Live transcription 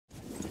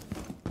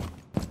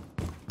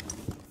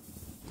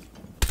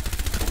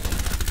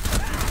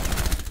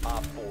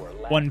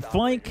One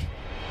flank,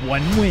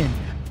 one win.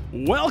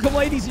 Welcome,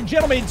 ladies and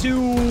gentlemen, to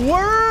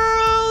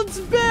World's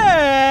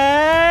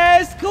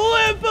Best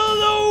Clip of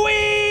the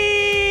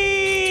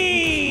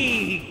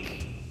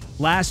Week!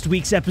 Last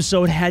week's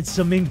episode had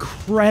some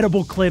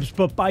incredible clips,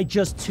 but by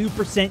just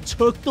 2%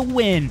 took the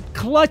win,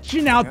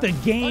 clutching out the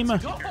game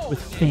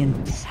with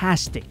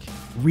fantastic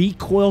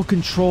recoil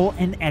control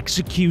and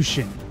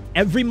execution.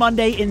 Every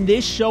Monday in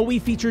this show, we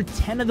feature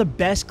 10 of the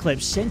best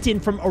clips sent in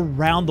from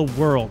around the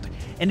world.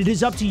 And it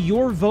is up to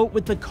your vote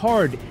with the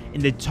card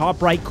in the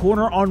top right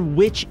corner on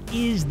which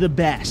is the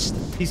best.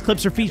 These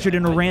clips are featured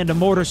in a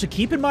random order, so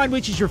keep in mind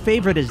which is your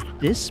favorite, as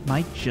this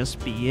might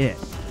just be it.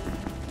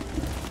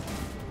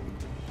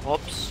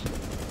 Hops.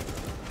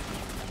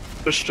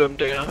 Bestimmt,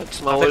 Digga.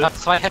 Jetzt Maul. Er hat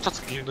 2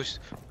 Headshots gegeben durch...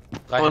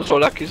 Man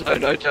soll lucky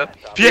sein, Alter.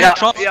 4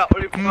 Headshots! Ja,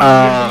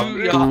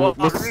 du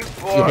musst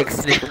die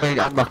Hexe nicht unbedingt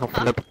anmachen,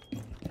 Philipp.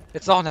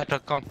 Jetzt noch ein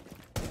Headshot, komm.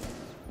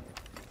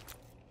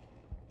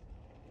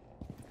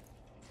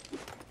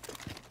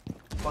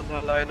 Von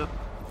alleine.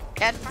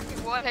 Can't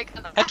fucking wallhack.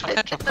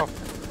 Headshot, komm.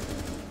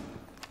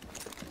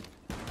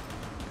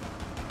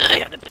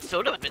 Ja, eine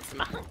Pistole, was willst du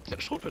machen? Der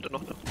Schrot bitte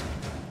noch.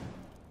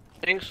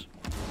 Links.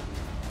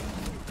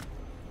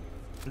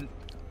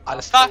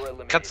 Alles klar,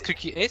 ganz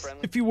quicky Ace.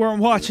 If you weren't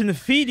watching the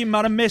feed, you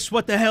might have missed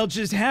what the hell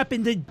just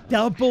happened. A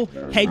double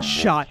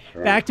headshot,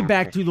 back to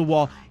back through the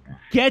wall.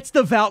 Gets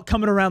the vault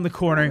coming around the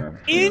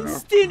corner.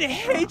 Instant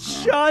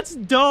headshots.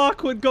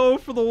 Doc would go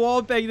for the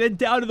wall bang, then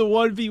down to the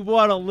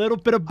 1v1. A little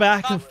bit of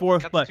back and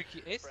forth, but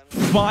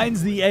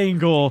finds the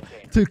angle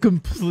to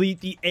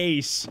complete the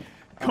ace.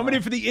 Coming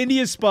in for the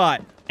India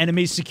spot.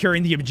 Enemies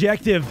securing the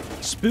objective.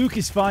 Spook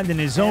is finding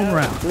his own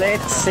round.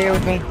 Let's see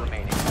with me.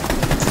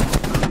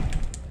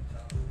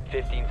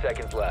 15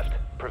 seconds left.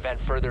 Prevent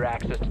further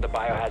access to the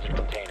biohazard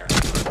container.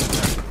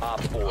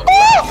 Op 4.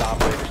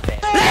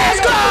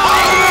 Let's go!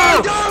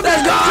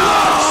 Let's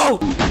go!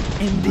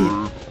 And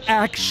it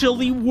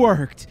actually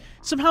worked.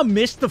 Somehow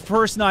missed the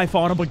first knife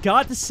on him, but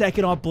got the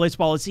second on Blitz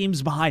while it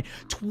seems behind.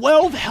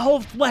 12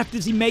 health left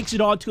as he makes it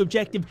onto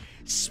objective.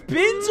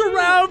 Spins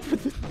around for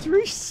the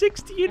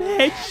 360 and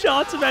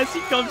headshots him as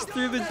he comes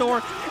through the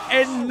door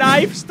and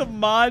knifes the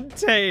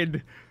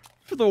Montaigne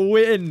for the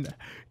win.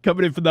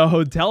 Coming in from the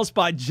hotel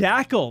spot,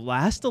 Jackal,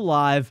 last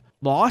alive,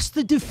 lost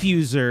the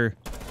diffuser,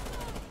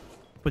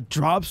 but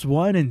drops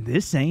one, and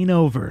this ain't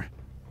over.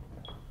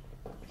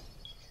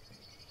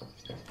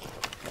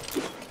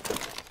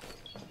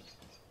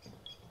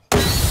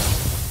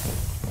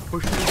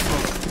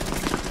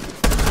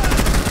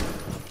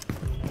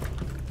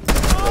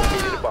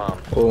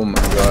 Oh my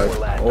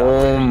god.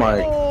 Oh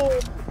my.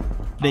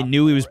 They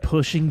knew he was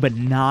pushing, but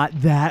not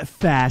that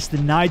fast. The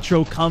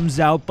nitro comes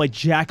out, but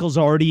Jackal's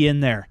already in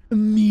there.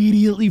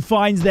 Immediately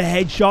finds the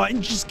headshot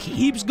and just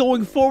keeps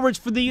going forwards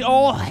for the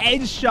all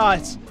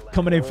headshots.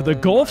 Coming in for the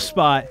golf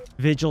spot.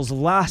 Vigil's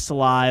last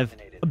alive.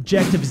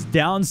 Objective is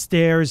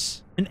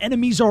downstairs, and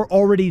enemies are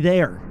already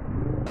there.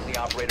 The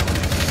operator.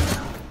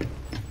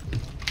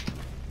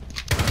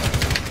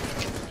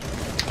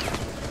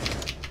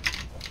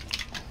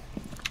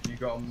 You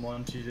got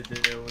one to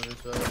deal with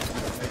as well.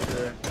 Make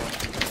sure.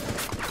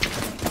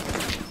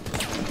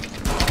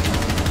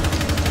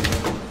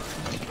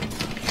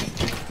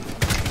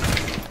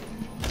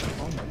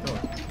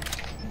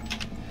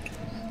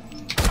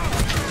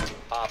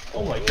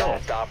 Oh my god.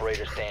 Last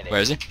operator standing.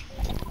 Where is he?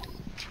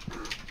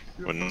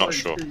 We're not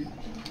sure. Be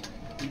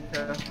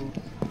careful.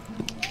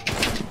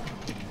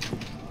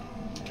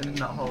 In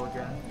that hole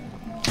again.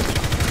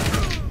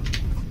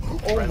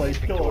 Oh my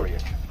god.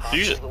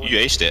 You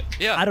aced it.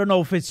 Yeah. I don't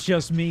know if it's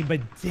just me, but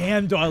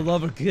damn do I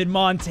love a good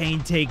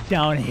Montaigne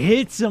takedown.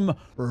 Hits him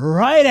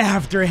right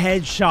after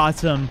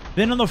headshots him.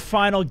 Then on the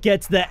final,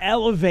 gets the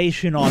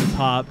elevation on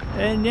top.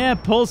 And yeah,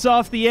 pulls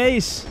off the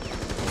ace.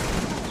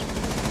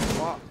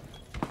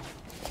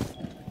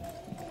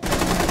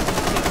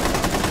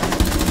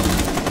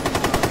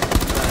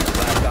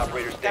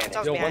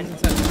 Yo, Nice.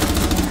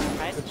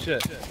 Good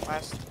shit.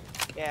 Last.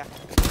 Yeah.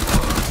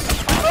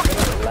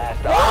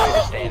 Last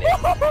operator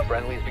standing.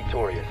 Friendly's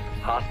victorious.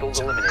 Hostiles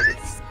eliminated.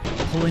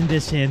 Pulling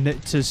this in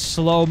to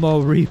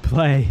slow-mo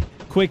replay.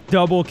 Quick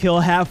double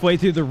kill halfway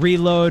through the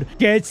reload.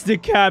 Gets the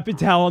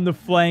Capital on the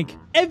flank.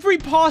 Every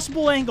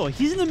possible angle.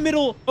 He's in the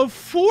middle of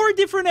 4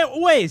 different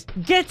ways.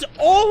 Gets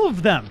all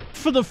of them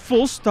for the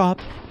full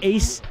stop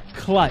ace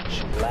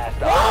clutch.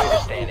 Last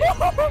operator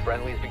standing.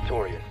 Friendly's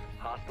victorious.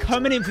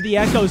 Coming in for the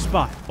echo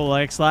spot.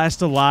 Flex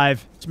last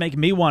alive. It's making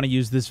me want to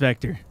use this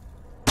vector.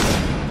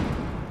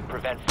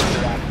 Prevent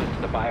further access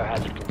to the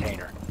biohazard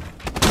container.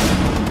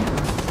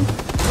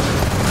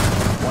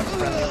 One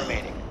friendly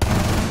remaining.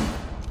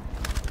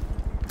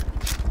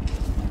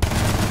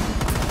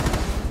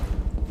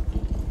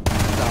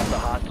 Stop the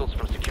hostiles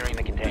from securing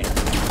the container.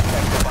 Protect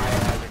the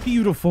biohazard.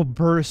 Beautiful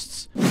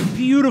bursts.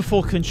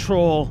 Beautiful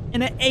control.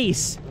 And an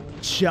ace.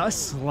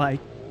 Just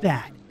like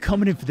that.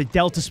 Coming in for the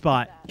Delta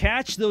spot.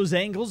 Catch those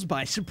angles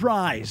by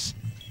surprise.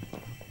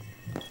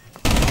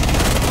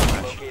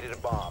 Located a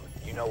bomb.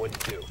 You know what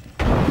to do.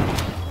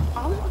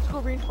 I was about to go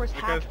reinforce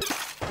half.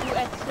 You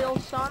at still,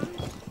 son?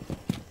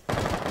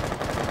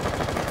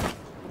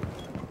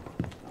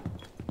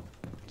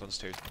 One's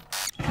two.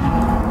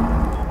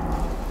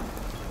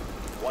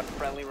 One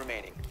friendly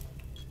remaining.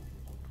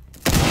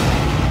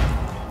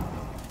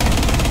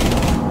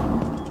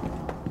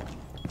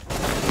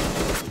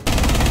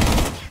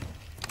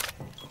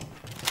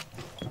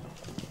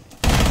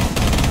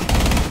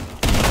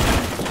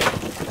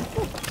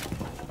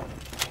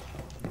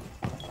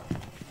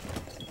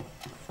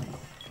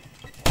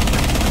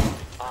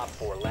 Op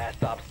 4, last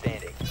stop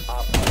standing.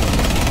 Op 4.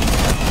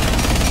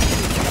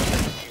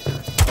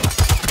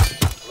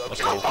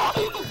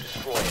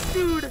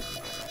 Dude,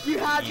 you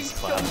had me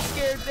so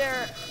scared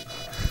there.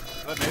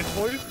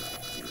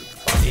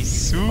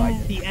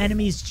 The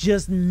enemy's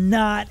just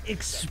not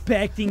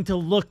expecting to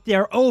look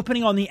there.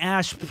 Opening on the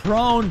Ash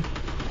prone.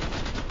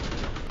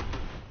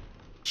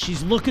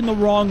 She's looking the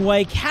wrong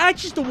way.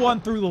 Catches the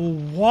one through the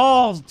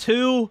walls,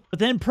 too. But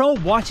then Pro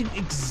watching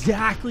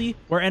exactly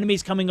where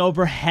enemy's coming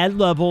over head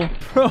level.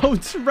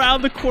 Pro's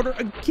around the corner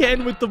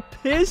again with the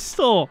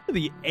pistol.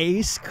 The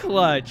ace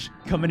clutch.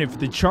 Coming in for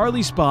the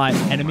Charlie spot.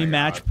 Enemy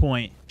match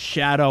point.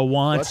 Shadow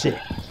wants it.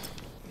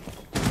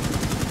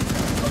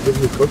 I'll give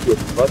you a cookie if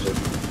you clutch it.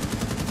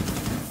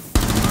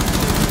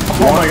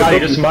 Oh my god, he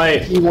just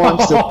might. He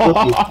wants the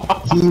cookie.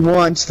 He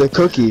wants the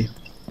cookie.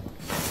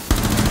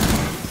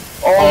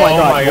 Oh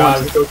my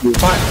god.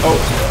 Oh.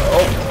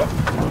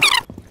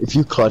 If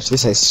you clutch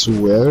this, I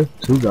swear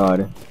to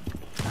God.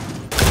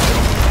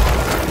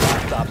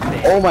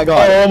 Oh my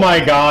god. Oh my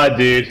god,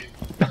 dude.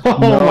 Oh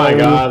no my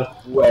god.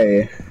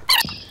 Way.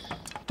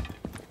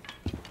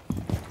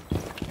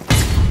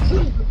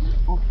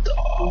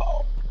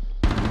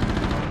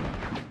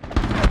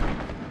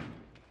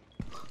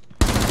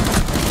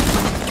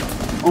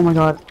 Oh my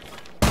god.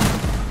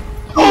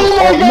 Oh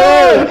my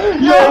god!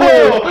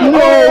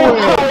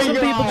 No! Some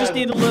people just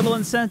need a little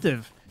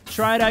incentive.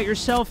 Try it out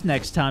yourself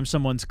next time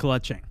someone's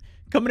clutching.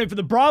 Coming in for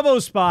the Bravo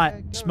spot.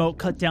 Smoke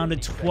cut down to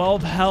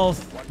 12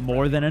 health.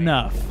 More than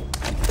enough.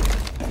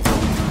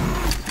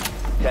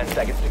 10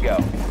 seconds to go.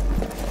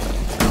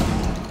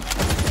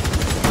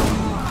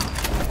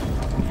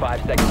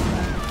 5 seconds.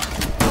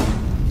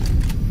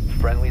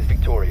 Friendly's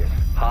victorious.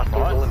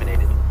 Hostiles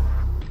eliminated.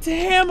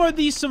 Damn, are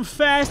these some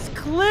fast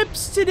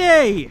clips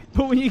today?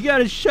 But when you got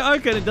a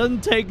shotgun, it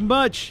doesn't take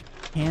much.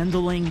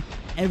 Handling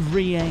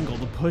every angle.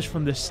 The push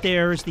from the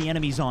stairs, the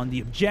enemy's on the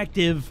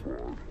objective.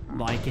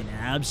 Like an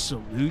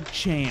absolute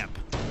champ.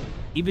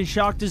 Even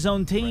shocked his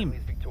own team.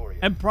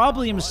 And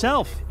probably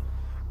himself.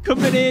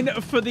 Coming in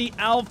for the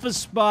alpha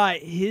spot,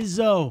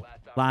 Hizzo.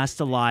 Last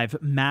alive,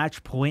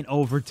 match point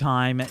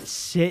overtime,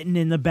 sitting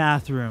in the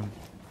bathroom.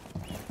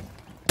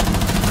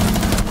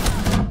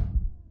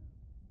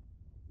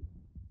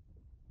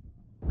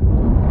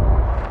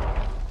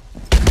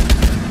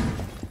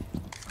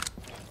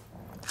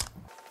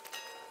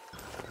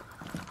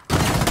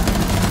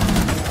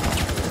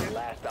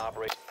 Last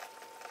operation.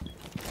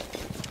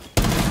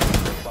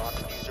 Bomb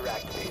diffuser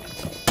activated.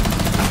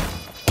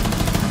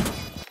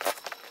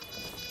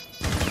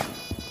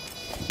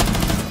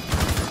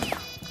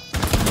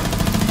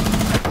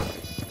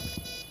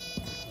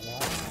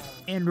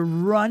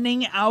 And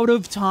running out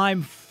of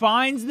time,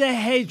 finds the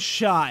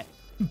headshot,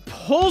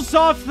 pulls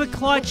off the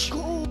clutch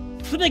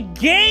for the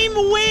game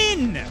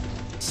win.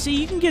 See,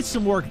 you can get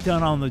some work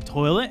done on the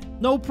toilet.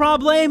 No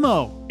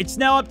problemo. It's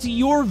now up to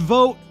your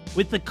vote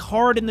with the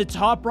card in the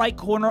top right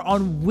corner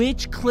on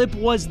which clip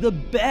was the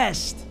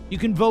best. You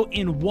can vote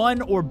in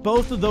one or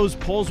both of those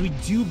polls. We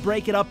do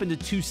break it up into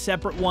two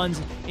separate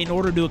ones in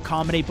order to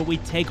accommodate, but we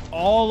take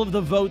all of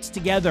the votes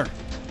together.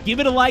 Give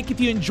it a like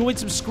if you enjoyed,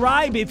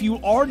 subscribe if you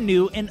are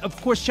new, and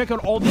of course check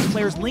out all these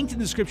players linked in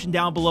the description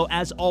down below.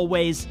 As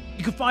always,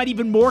 you can find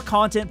even more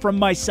content from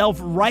myself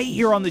right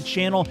here on the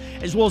channel,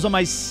 as well as on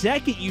my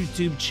second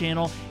YouTube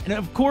channel, and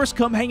of course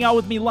come hang out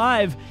with me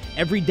live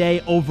every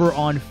day over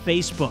on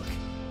Facebook.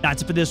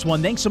 That's it for this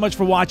one. Thanks so much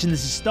for watching.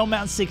 This is Stone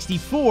Mountain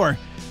 64,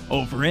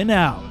 over and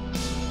out.